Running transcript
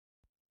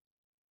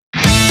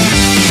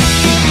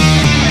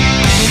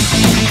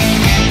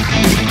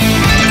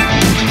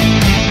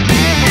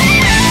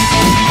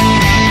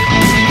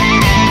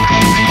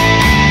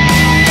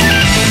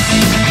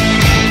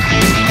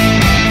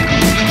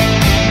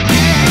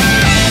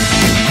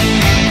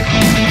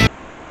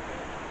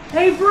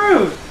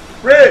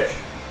Rich!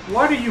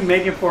 What are you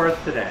making for us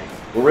today?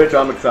 Well, Rich,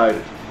 I'm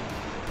excited.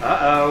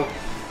 Uh-oh.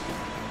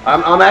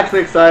 I'm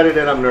actually excited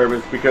and I'm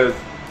nervous because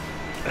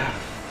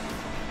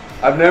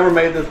I've never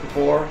made this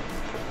before.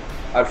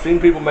 I've seen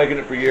people making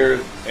it for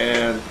years,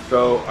 and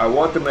so I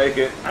want to make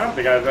it. I don't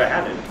think I've ever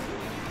had it.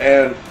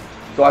 And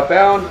so I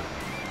found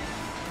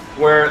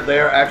where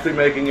they're actually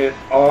making it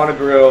on a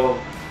grill.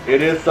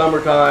 It is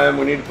summertime.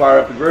 We need to fire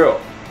up the grill.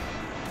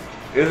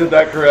 Isn't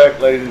that correct,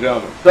 ladies and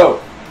gentlemen?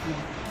 So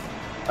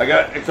I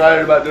got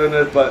excited about doing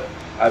this, but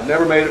I've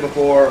never made it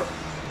before.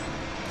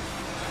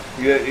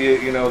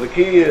 You know, the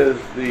key is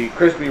the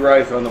crispy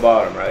rice on the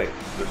bottom, right?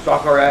 The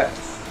socarrat.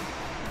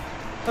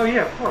 Oh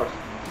yeah, of course.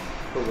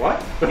 The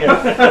what?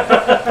 Yes.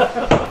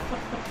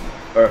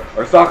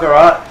 or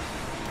socarrat.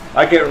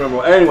 I can't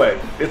remember. Anyway,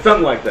 it's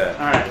something like that.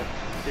 All right.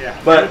 Yeah.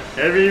 But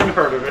have you even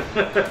heard of it?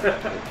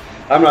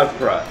 I'm not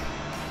surprised.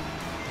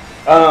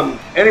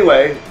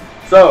 Anyway,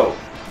 so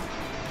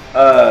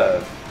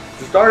to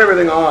start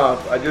everything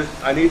off,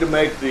 I need to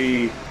make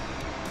the,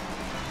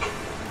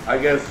 I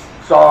guess,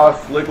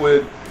 sauce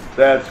liquid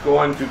that's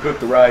going to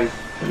cook the rice.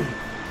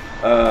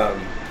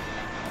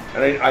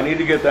 And I need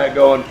to get that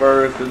going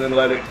first, and then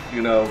let it,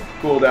 you know,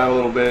 cool down a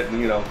little bit, and,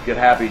 you know, get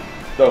happy.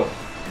 So,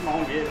 come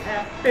on, get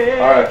happy.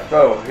 All right,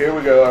 so here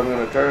we go. I'm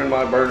going to turn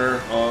my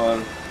burner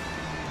on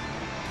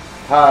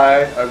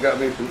high. I've got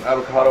me some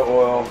avocado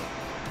oil.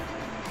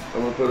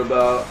 I'm going to put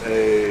about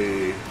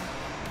a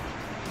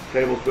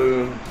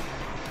tablespoon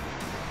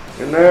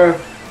in there.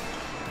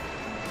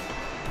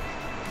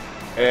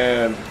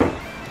 And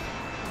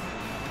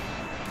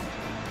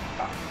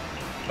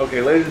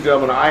okay, ladies and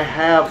gentlemen, I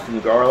have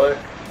some garlic.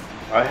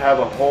 I have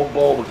a whole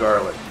bowl of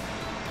garlic.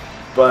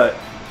 But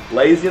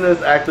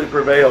laziness actually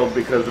prevailed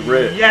because of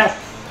Rich. Yes!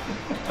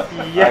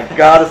 Yes! I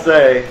gotta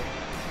say.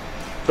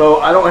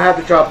 So I don't have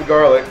to chop the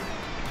garlic.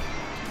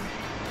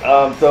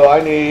 So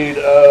I need,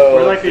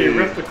 we're like the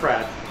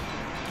aristocrats.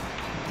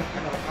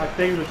 Our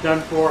things are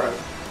done for us.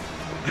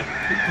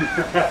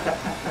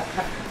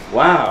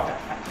 Wow.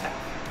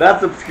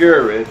 That's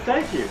obscure, Rich.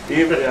 Thank you.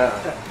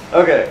 Yeah.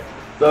 Okay,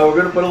 so we're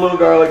gonna put a little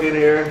garlic in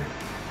here,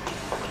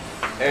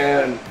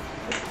 and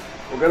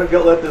we're gonna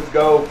let this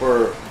go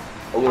for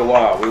a little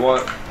while. We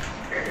want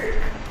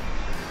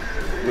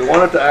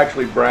it to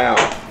actually brown.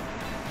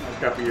 I've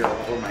got to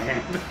hold my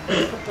hand.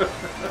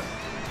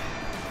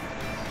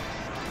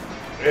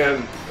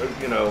 And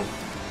you know,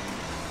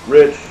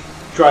 Rich,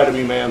 try to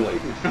be manly.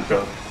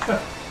 So.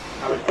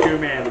 I was too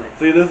manly.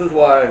 See, this is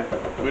why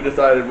we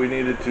decided we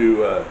needed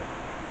to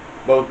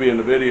both be in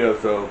the video,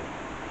 so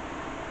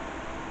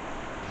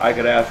I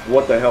could ask,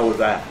 what the hell was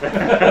that?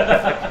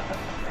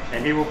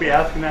 And he will be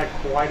asking that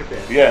quite a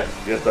bit. Yes,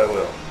 yes I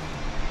will.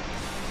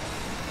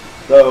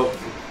 So,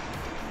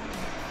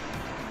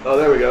 oh,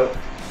 there we go.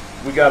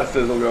 We got a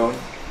sizzle going.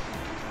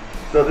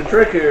 So the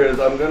trick here is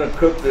I'm going to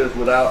cook this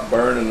without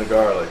burning the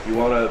garlic. I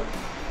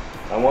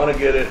want to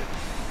get it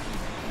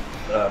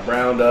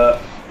browned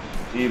up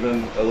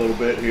even a little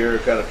bit here,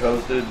 kind of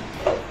toasted,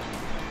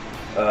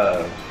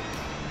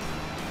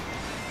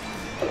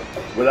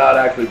 without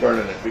actually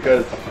burning it,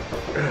 because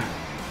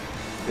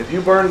if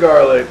you burn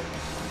garlic,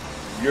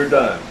 you're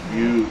done.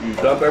 You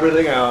dump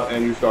everything out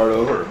and you start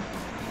over.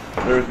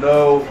 There's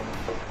no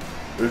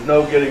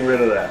getting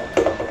rid of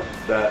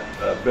that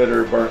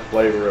bitter, burnt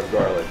flavor of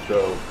garlic.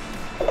 So,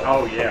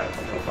 oh yeah,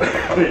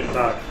 it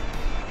sucks.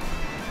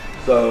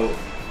 So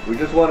we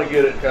just want to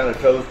get it kind of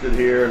toasted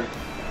here.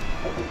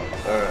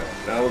 All right,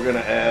 now we're gonna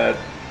add.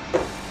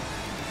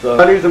 So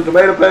I need some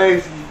tomato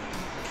paste.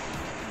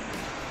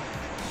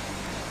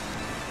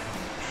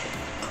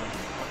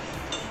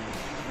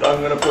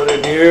 I'm gonna put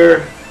in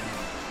here,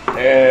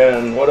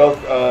 and what else?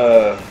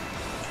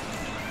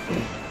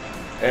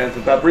 And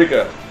some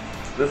paprika.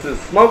 This is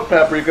smoked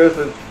paprika,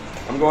 since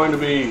I'm going to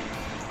be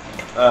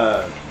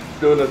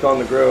doing this on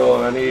the grill,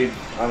 and I need,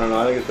 I don't know,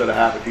 I think it said a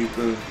half a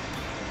teaspoon.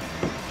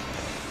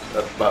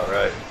 That's about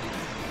right.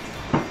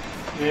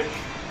 Yep.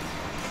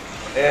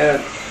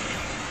 And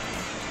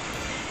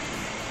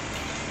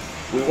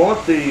we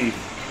want the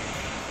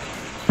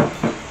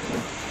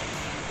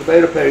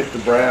tomato paste to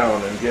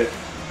brown and get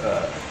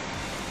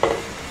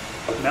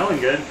smelling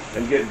good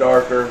and get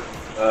darker,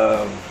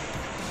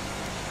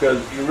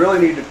 because you really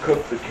need to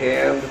cook the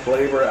canned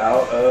flavor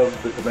out of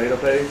the tomato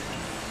paste,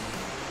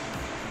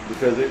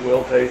 because it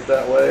will taste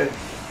that way.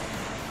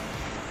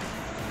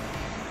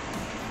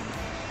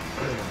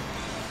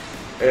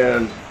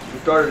 And we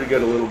started to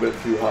get a little bit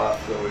too hot,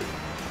 so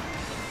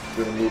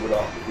we're going to move it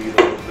off the heat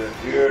a little bit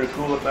here to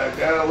cool it back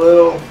down a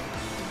little.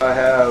 I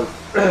have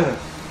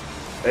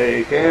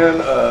a can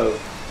of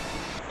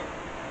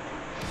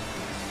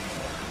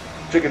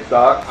chicken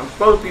stock. I'm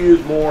supposed to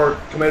use more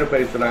tomato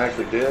paste than I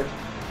actually did.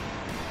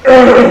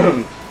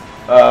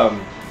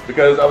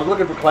 Because I was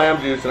looking for clam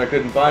juice and I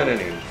couldn't find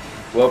any.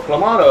 Well,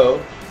 Clamato,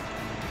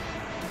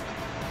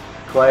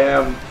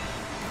 clam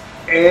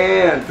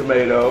and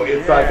tomato,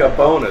 it's like a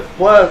bonus.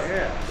 Plus,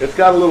 it's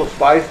got a little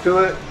spice to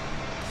it.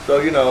 So,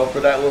 you know,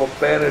 for that little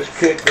Spanish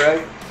kick,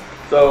 right?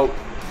 So,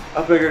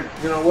 I figured,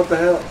 you know, what the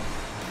hell?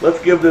 Let's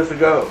give this a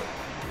go.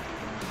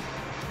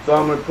 So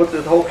I'm going to put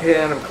this whole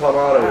can of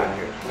Clamato in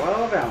here.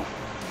 12 ounces.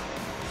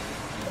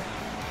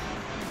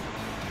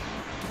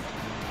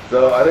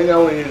 So I think I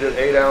only needed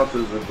 8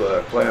 ounces of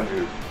clam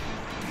juice.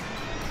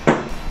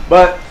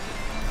 But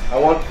I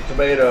want the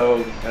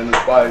tomato and the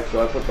spice,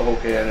 so I put the whole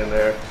can in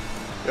there.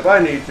 If I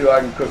need to, I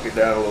can cook it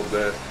down a little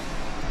bit.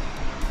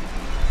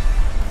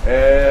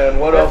 And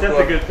what else?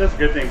 That's a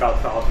good thing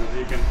about sauces.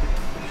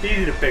 It's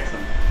easy to fix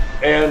them.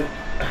 And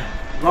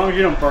as long as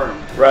you don't burn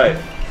them. Right.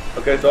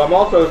 Okay, so I'm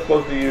also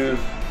supposed to use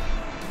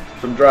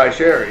some dry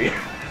sherry.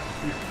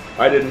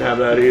 I didn't have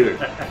that either.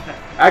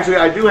 Actually,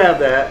 I do have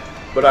that,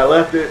 but I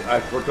left it. I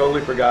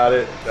totally forgot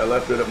it. I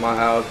left it at my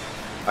house.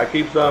 I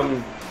keep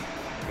some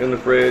in the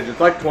fridge. It's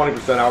like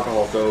 20%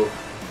 alcohol, so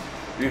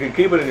you can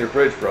keep it in your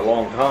fridge for a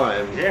long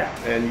time. Yeah.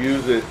 And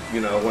use it,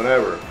 you know,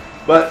 whenever.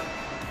 But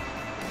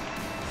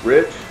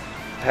Rich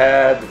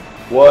had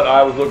what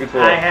I was looking for.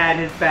 I had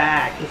his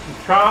back. It's some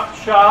chop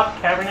shop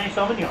Cabernet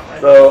Sauvignon,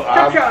 right? So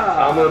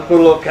I'm going to put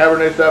a little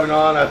Cabernet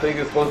Sauvignon. I think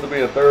it's supposed to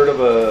be a third of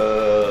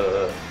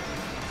a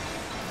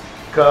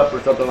cup or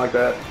something like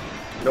that.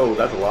 No,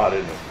 that's a lot,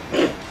 isn't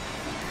it?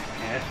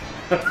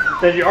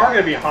 Then you are going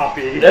to be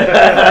hoppy.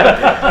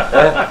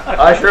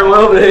 I sure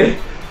will be.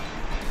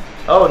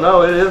 Oh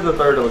no, it is a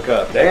third of a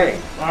cup.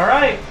 Dang. All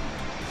right.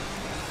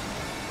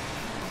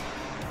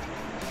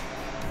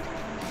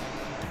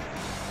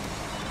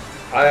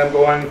 I am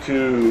going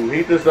to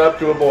heat this up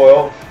to a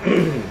boil.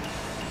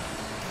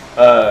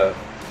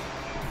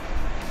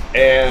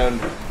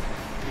 And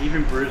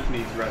even Bruce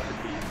needs recipes.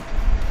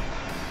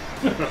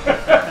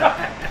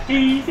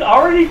 He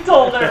already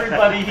told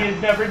everybody he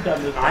had never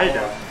done this before. I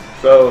know.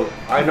 So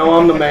I know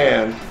I'm the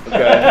man.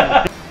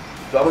 Okay.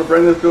 So I'm gonna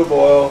bring this to a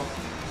boil,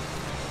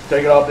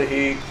 take it off the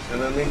heat,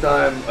 and in the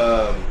meantime,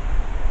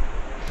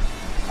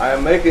 I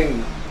am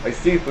making a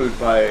seafood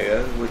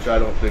paella, which I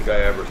don't think I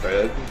ever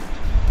said.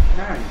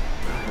 Nice.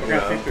 What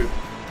kind of seafood?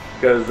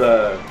 Because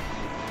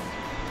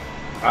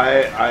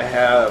I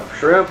have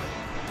shrimp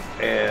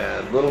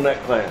and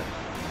littleneck clams.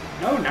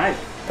 Oh, nice.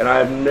 And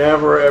I've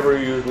never ever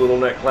used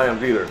littleneck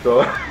clams either.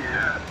 So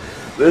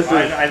this is.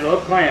 I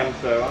love clams,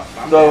 so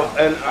I'm So down.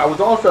 and I was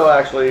also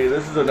actually,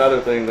 this is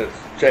another thing that's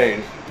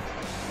changed.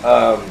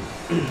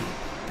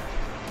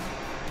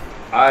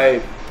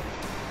 I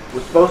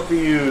was supposed to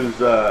use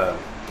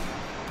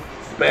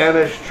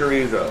Spanish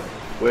chorizo,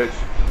 which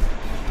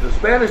the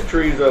Spanish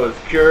chorizo is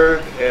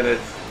cured and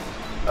it's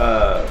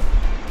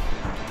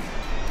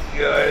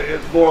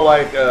it's more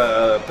like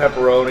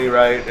pepperoni,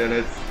 right? And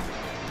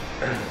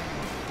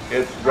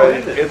it's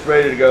ready. It's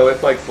ready to go.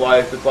 It's like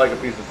sliced. It's like a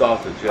piece of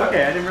sausage. Yeah.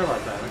 Okay, I didn't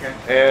realize that. Okay.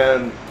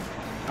 And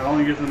I'm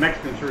only using the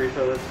Mexican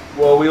chorizo.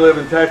 well, we live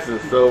in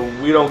Texas, so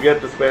we don't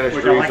get the Spanish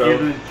Which chorizo. I like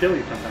using in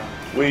chili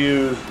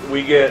sometimes.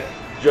 We get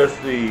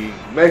just the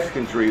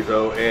Mexican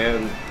chorizo,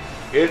 and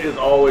it is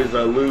always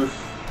a loose.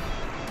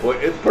 Well,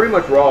 it's pretty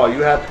much raw.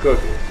 You have to cook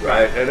it,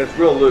 right? And it's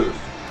real loose.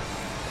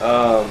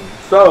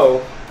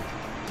 So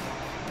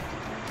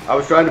I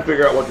was trying to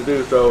figure out what to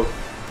do. So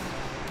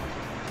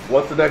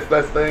what's the next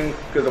best thing?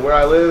 Because of where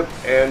I live,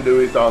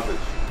 andouille sausage.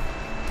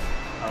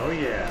 Oh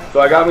yeah.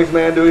 So I got me some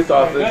andouille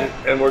sausage,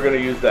 and we're going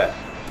to use that.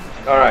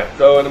 All right.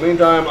 So in the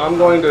meantime, I'm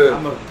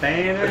a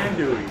fan of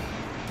andouille.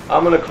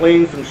 I'm going to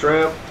clean some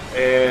shrimp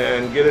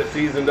and get it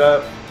seasoned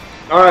up.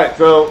 All right.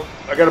 So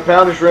I got a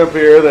pound of shrimp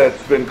here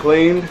that's been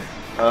cleaned.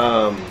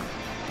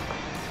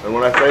 And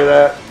when I say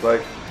that, it's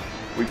like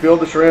we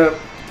peeled the shrimp,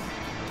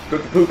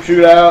 took the poop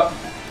chute out.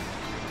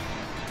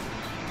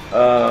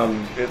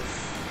 It's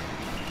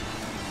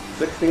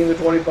 16 to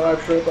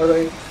 25 shrimp, I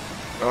think.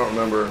 I don't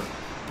remember.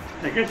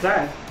 They're good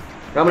size.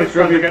 How many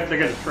shrimp? They're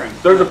good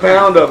shrimp. There's a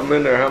pound of them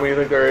in there. How many do you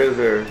think there is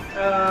there?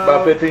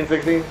 About 15,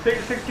 16?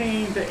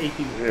 16 to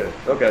 18. Yeah.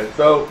 Okay.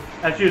 So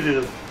that's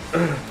usually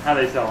how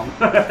they sell them.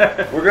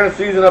 we're gonna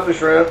season up the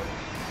shrimp.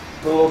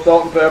 Put a little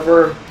salt and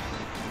pepper.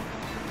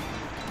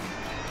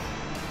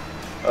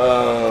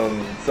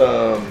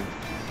 Some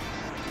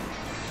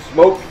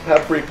smoked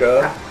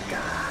paprika,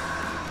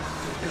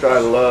 which I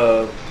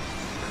love.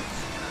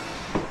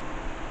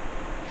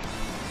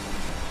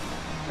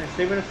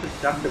 Say what a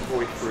seductive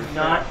voice for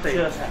Not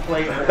just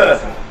flavor.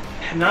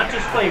 Not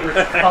just flavor,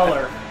 it's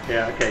color.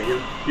 Yeah, okay.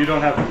 You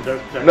don't have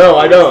some No,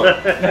 I don't.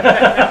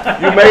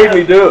 You made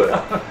me do it.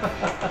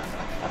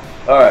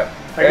 All right.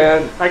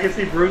 I can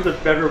see Bruce's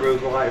bedroom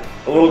with his wife.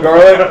 A little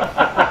garlic?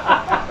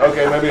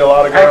 Okay, maybe a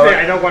lot of garlic. Actually,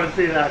 I don't want to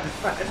see that.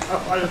 I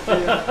don't want to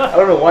see that. I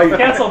don't know why you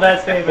cancel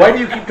that statement. Why do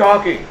you keep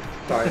talking?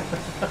 Sorry.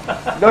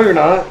 No, you're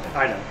not.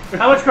 I know.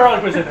 How much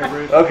garlic was in there,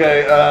 Bruce?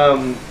 Okay,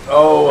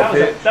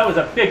 that was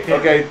a big pinch.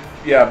 Okay,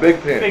 yeah,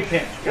 big pinch. Big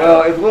pinch.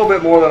 Well, it's a little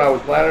bit more than I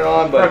was planning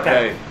on, but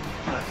okay.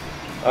 Hey.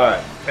 All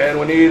right, and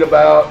we need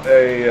about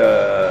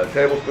a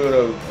tablespoon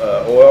of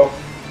oil.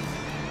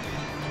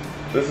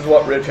 This is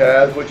what Rich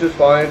has, which is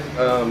fine.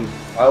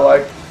 I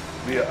like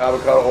the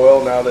avocado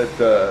oil now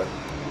that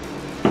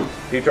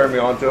he turned me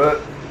on to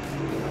it.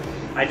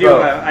 I do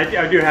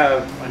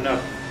have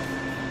enough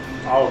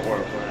olive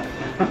oil for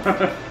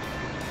that.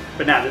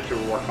 But now this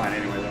should work fine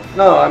anyway, though.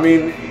 No, I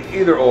mean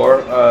either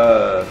or.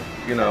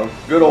 you know,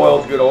 good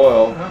oil's good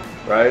oil, Uh-huh.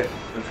 right?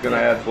 It's gonna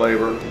add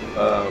flavor.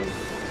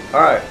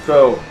 All right,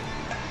 so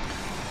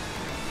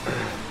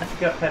Once you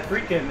got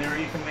paprika in there,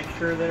 you can make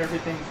sure that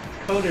everything's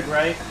coated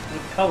right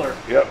with color.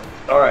 yep.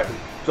 All right,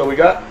 so we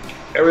got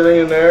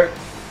everything in there.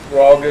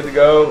 We're all good to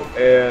go,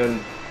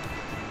 and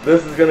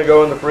this is gonna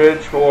go in the fridge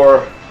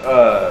for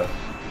to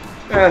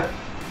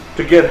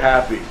get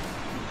happy.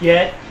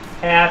 Get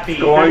happy.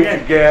 Going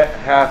to get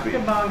happy.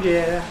 Come on,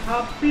 get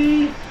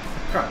happy.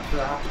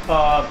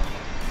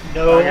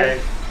 No.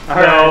 Okay. All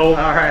No.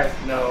 right. All right.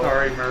 No.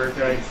 Sorry,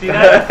 America. See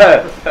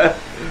that?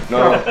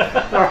 No.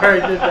 Sorry,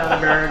 just that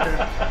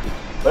America.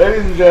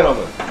 Ladies and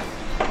gentlemen,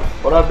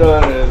 what I've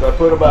done is I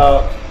put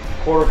about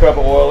quarter cup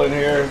of oil in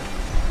here.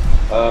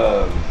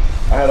 I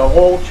had a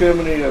whole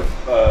chimney of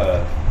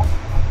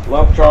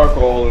lump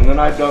charcoal, and then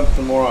I dumped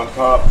some more on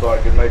top so I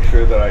could make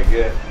sure that I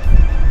get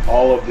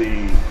all of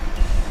the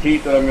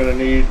heat that I'm going to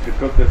need to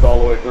cook this all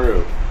the way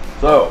through.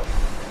 So,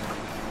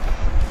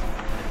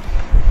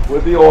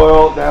 with the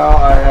oil, now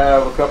I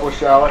have a couple of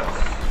shallots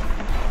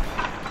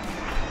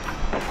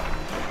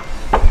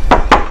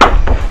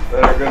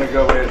that are going to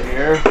go in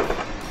here.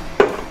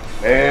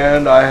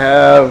 And I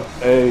have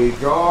a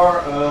jar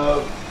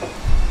of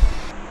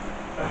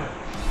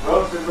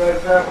roasted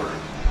red peppers.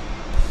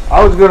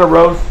 I was going to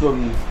roast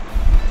some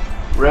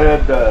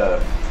red bell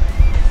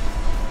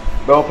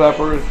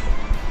peppers.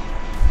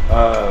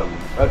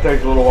 That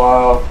takes a little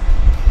while.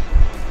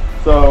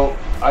 So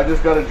I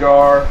just got a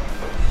jar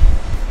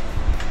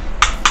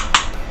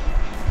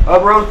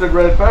of roasted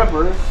red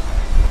peppers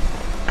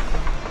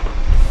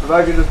that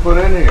I can just put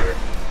in here.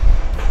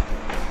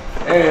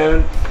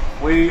 And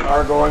we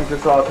are going to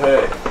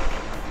saute. I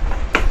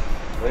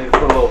need to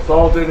put a little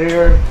salt in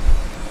here.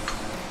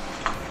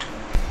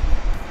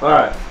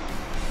 Alright.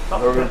 So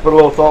we're going to put a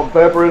little salt and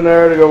pepper in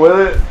there to go with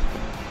it.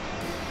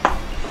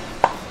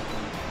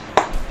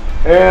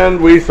 And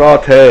we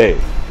saute.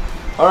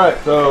 Alright,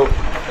 so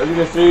as you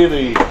can see,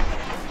 the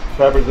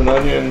peppers and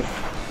onions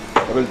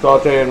have been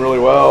sauteing really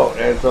well.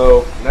 And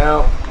so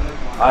now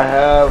I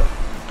have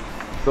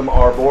some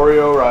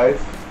Arborio rice.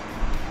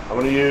 I'm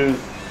going to use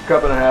a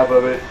cup and a half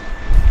of it.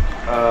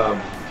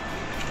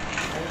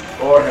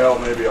 Or hell,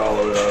 maybe all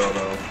of it, I don't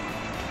know.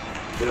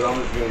 Dude, I'm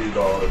just going to use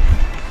all of it.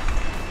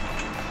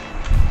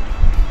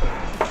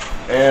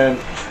 And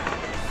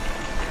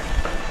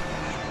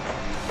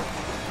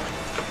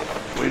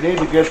we need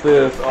to get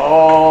this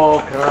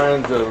all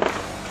kinds of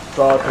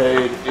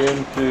sauteed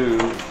into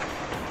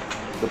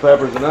the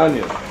peppers and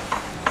onions.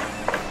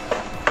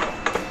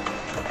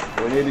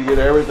 We need to get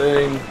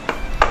everything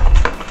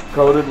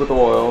coated with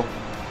oil.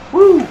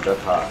 Woo,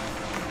 that's hot.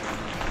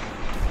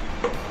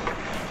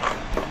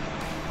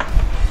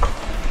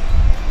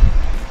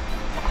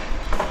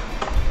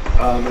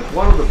 It's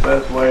one of the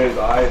best ways,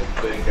 I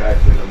think,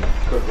 actually, to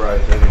cook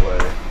rice anyway,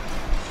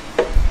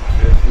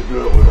 is to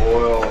do it with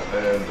oil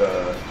and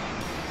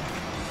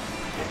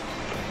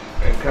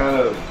kind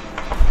of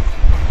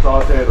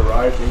saute the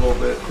rice a little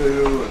bit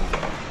too, and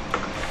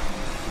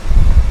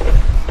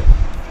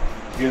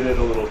get it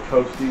a little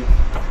toasty.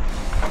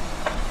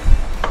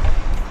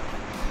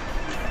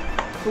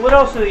 So what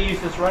else do they use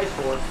this rice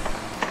for?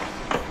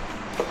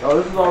 Oh,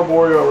 this is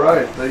Arborio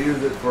rice. They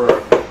use it for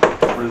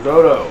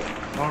risotto.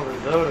 Oh,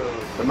 risotto.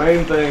 The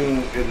main thing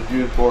it is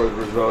used for is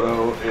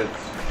risotto. It's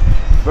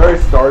very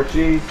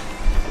starchy.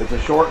 It's a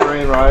short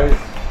grain rice.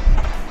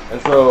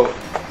 And so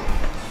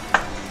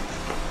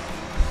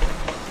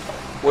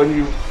when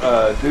you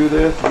do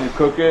this and you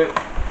cook it,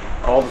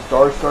 all the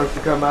starch starts to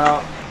come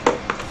out,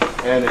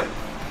 and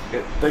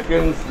it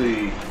thickens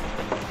the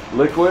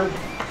liquid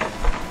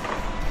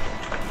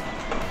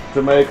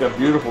to make a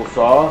beautiful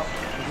sauce,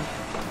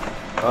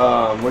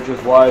 which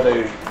is why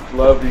they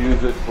love to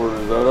use it for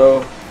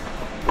risotto.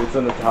 It's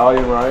an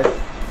Italian rice.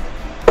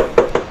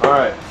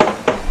 Alright,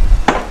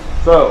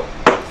 so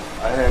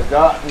I have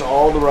gotten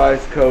all the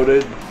rice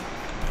coated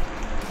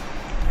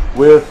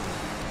with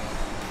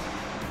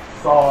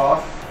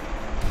sauce.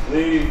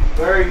 The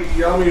very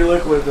yummy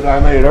liquid that I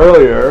made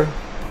earlier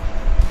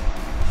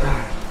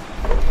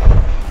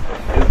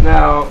is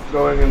now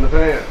going in the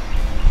pan,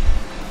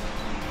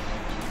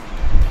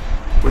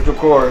 which of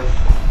course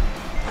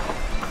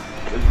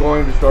is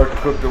going to start to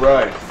cook the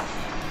rice.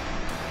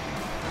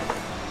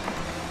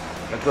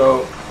 And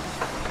so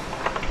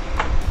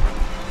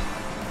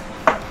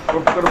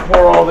we're going to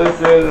pour all this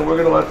in, and we're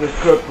going to let this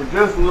cook for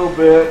just a little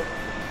bit.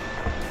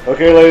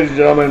 Okay, ladies and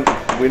gentlemen,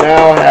 we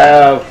now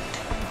have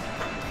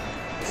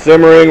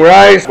simmering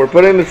rice. We're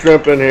putting the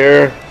shrimp in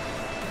here.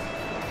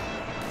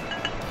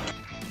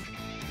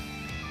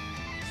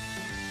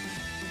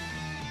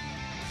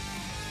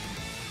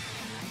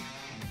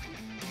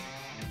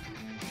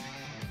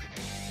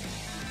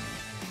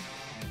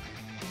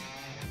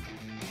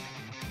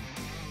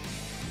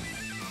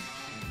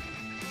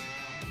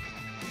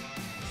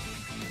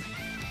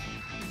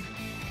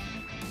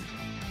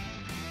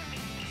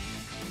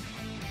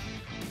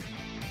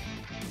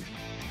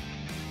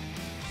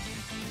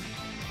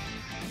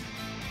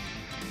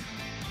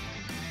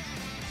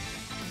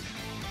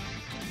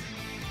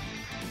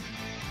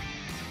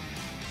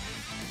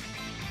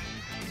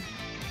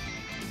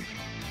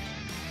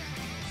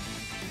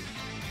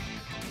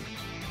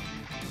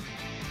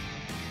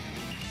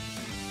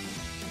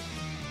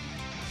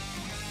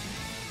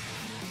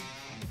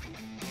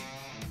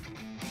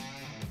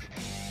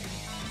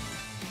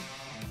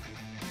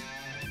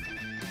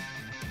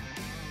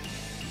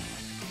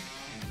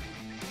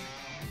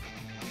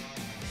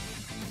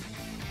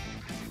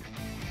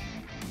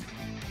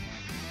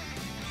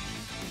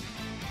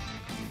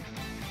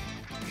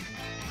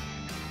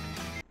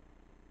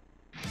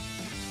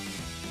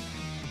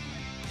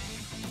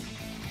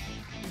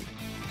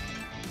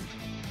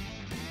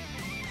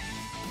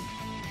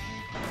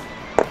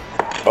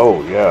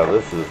 Oh yeah,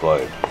 this is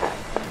like.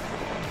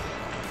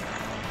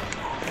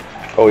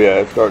 Oh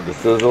yeah, it's starting to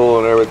sizzle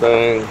and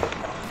everything.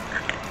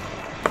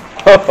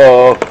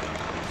 Oh,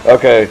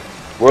 okay,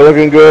 we're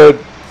looking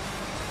good.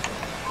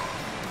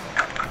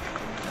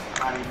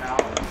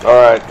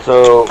 All right,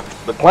 so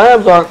the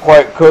clams aren't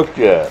quite cooked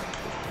yet,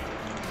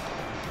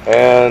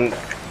 and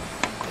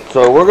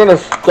so we're gonna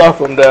stuff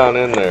them down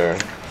in there.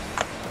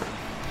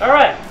 All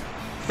right.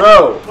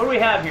 So what do we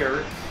have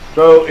here?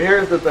 So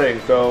here's the thing.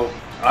 So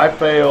I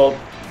failed.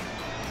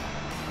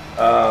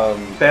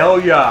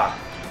 Failure.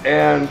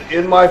 And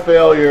in my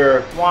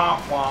failure,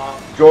 Wah, wah.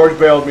 George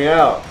bailed me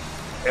out.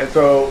 And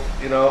so,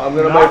 you know, I'm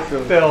gonna make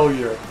some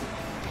failure.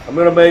 I'm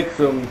gonna make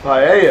some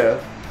paella.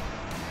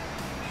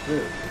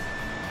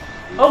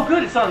 Oh,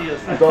 good. It's on the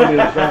other side. It's on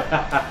the other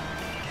side.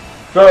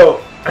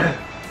 So,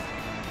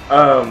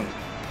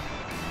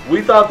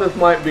 we thought this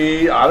might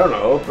be, I don't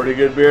know, a pretty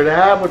good beer to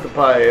have with the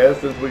paella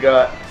since we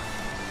got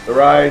the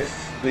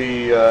rice,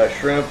 the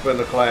shrimp, and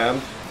the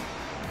clams.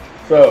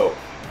 So,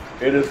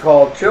 it is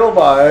called Chill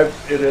Vibes.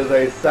 It is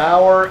a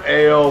sour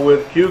ale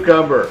with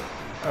cucumber.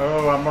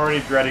 Oh, I'm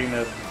already dreading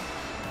this.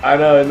 I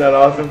know, isn't that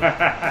awesome?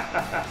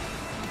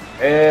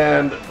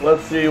 And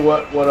let's see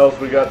what else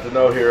we got to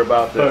know here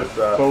about this.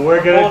 But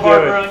we're going to do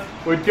it.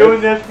 We're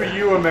doing this for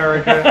you,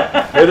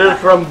 America. It is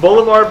from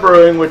Boulevard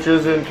Brewing, which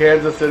is in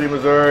Kansas City,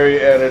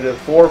 Missouri, and it is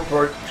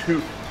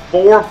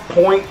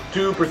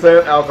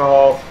 4.2%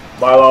 alcohol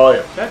by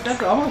volume.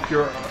 That's almost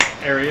your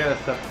area,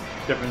 except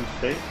different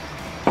state.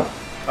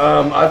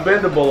 I've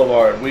been to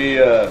Boulevard. We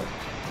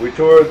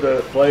toured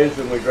the place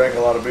and we drank a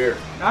lot of beer.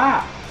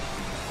 Ah.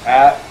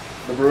 At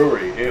the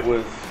brewery. It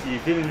was... You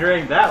didn't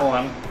drink that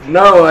one.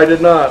 No, I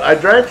did not. I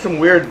drank some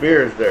weird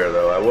beers there,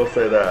 though. I will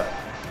say that.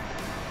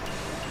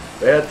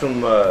 They had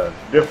some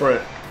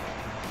different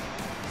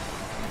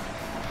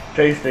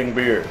tasting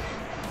beers.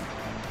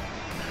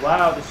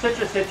 Wow, the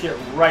citrus hits you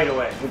right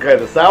away. Okay,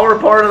 the sour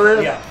part of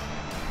this? Yeah.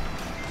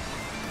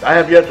 I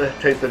have yet to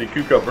taste any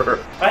cucumber.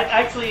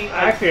 I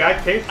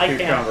taste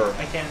cucumber.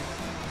 I can.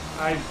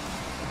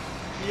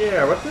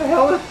 Yeah, what the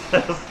hell is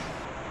this?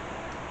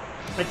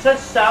 It says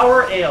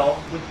sour ale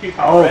with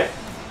cucumber,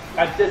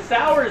 right? The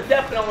sour is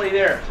definitely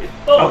there. It's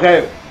both.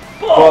 Okay,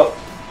 both. well,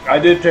 I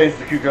did taste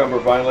the cucumber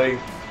finally,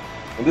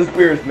 and this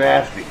beer is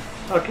nasty.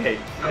 Okay,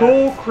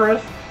 cool,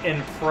 crisp,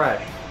 and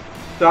fresh.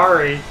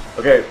 Sorry.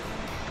 Okay,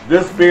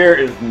 this beer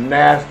is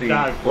nasty,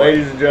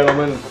 ladies and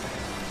gentlemen,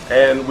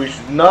 and we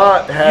should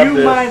not have this.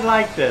 You might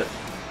like this.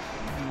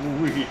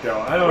 We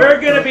don't. We're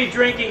going to be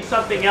drinking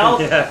something else.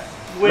 Yeah.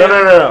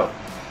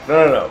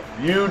 No.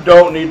 You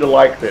don't need to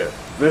like this.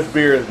 This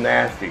beer is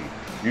nasty.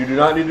 You do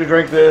not need to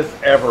drink this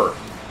ever.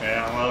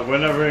 Yeah, well, we're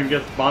never going to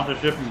get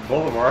sponsorship from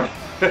Boulevard.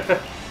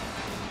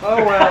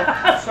 Oh,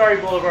 well. Sorry,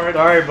 Boulevard.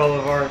 Sorry,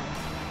 Boulevard.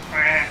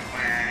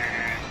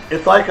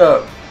 It's like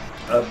a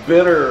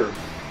bitter...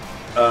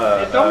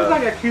 it's almost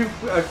like a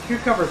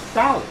cucumber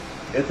salad.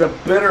 It's a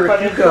bitter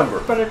cucumber.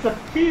 But it's a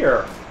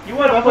beer. You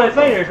want to That's put what I'm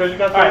saying, because you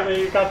got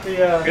the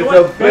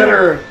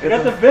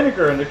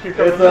vinegar in the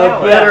cucumber It's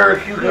salad. a bitter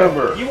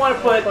cucumber. You want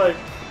to put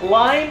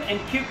lime and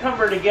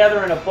cucumber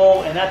together in a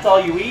bowl, and that's all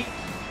you eat?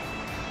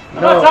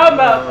 I'm not talking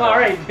about, all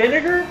right,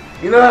 vinegar?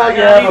 You know how you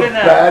have a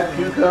bad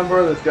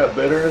cucumber that's got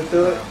bitterness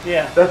to it?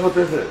 Yeah. That's what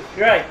this is.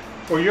 You're right.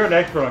 Well, you're an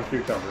expert on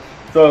cucumbers.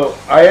 So,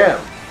 I am.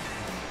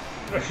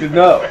 You should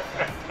know.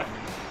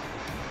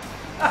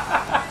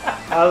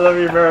 I love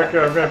you,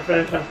 America. I'm going to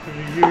finish this for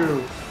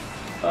you.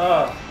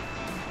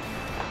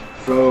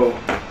 So,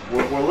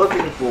 what we're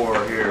looking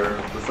for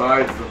here,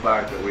 besides the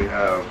fact that we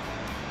have,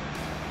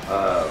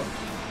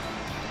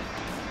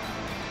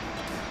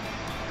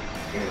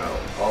 you know,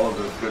 all of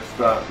this good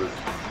stuff, is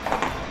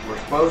we're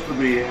supposed to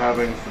be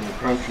having some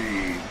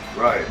crunchy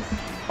rice.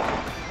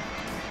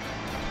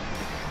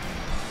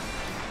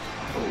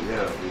 Oh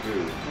yeah, we do.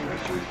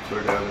 Actually,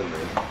 they're down in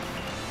there.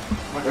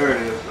 There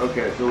it is.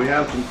 Okay, so we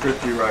have some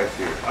crispy rice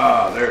here.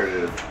 Ah, there it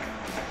is.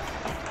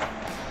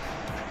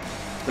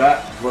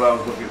 That's what I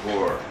was looking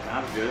for.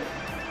 Sounds good.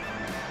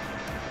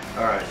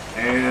 Alright,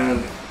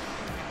 and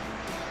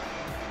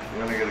I'm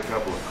gonna get a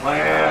couple of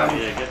clams.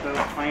 Yeah, get those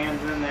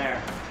clams in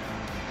there.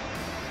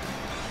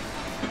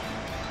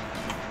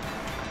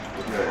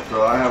 Okay,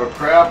 so I have a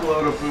crap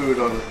load of food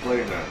on this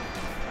plate now.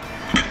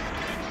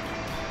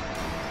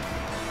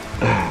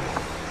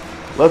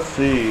 Let's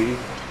see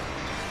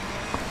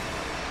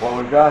what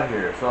we've got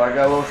here. So I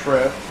got a little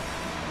shrimp,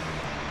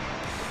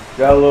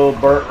 got a little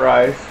burnt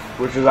rice,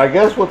 which is I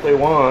guess what they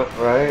want,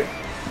 right?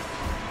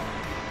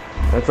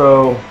 And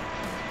so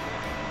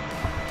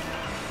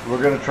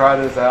we're gonna try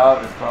this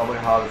out. It's probably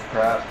hot as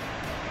crap.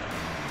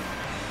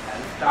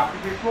 Haven't stopped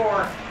it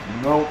before.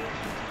 Nope.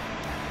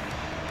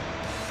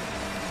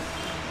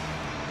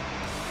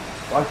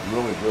 That's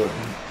really good.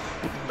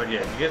 But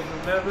yeah, you get a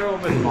little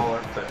bit smaller.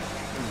 But...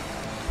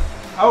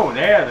 Oh,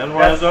 yeah, that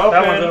one's open.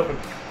 That one's open.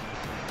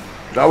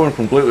 That one's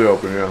completely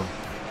open, yeah.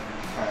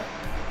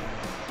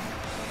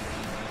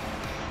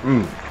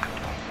 Mmm.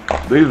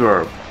 These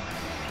are,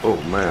 oh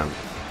man.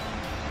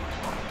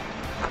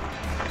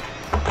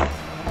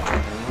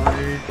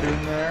 Right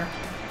in there.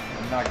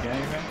 I'm not getting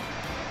anything.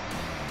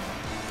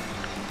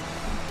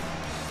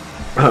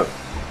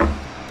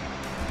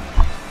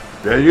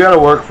 Yeah, you got to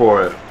work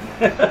for it.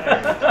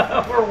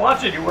 We're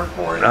watching you work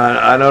for it.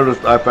 I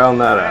noticed. I found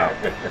that out.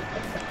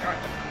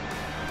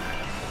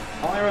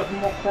 Only was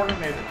more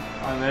coordinated.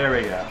 Oh, there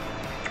we go.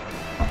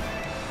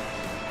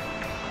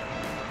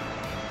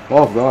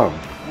 Oh God.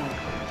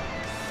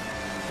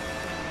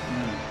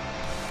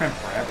 Been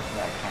forever for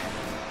that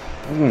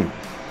clam.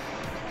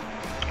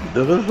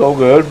 This is so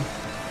good.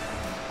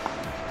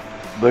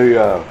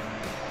 The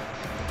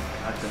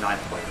That's a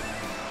nice flavor.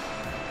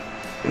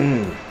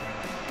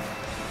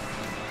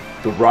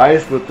 the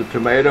rice with the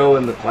tomato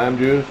and the clam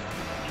juice,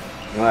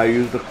 and I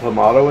use the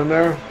Clamato in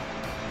there.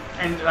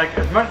 And like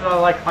as much as I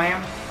like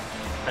clams,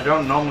 I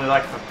don't normally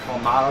like the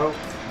Clamato,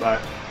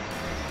 but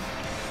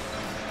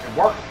it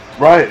works.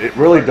 Right, it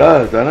really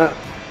does, doesn't it?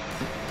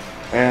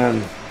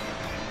 And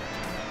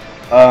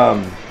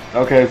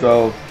okay,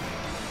 so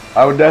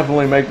I would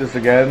definitely make this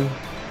again.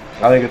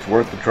 I think it's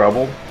worth the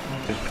trouble.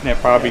 Yeah,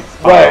 probably.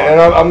 Right, and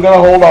I'm gonna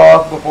hold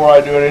off before I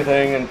do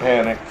anything and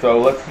panic.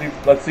 So let's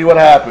see what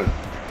happens.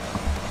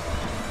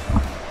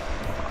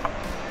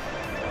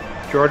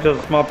 George has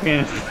a small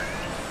penis.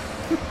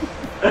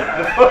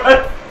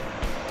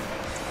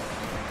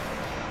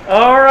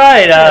 All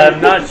right,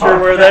 I'm not sure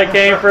where that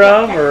came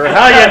from or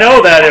how you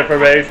know that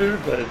information,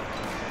 but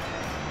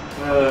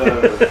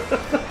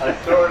I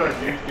saw it on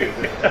YouTube.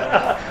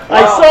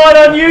 I saw it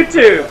on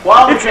YouTube.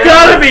 While the It's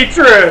got to be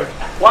true.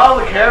 While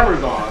the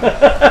camera's on.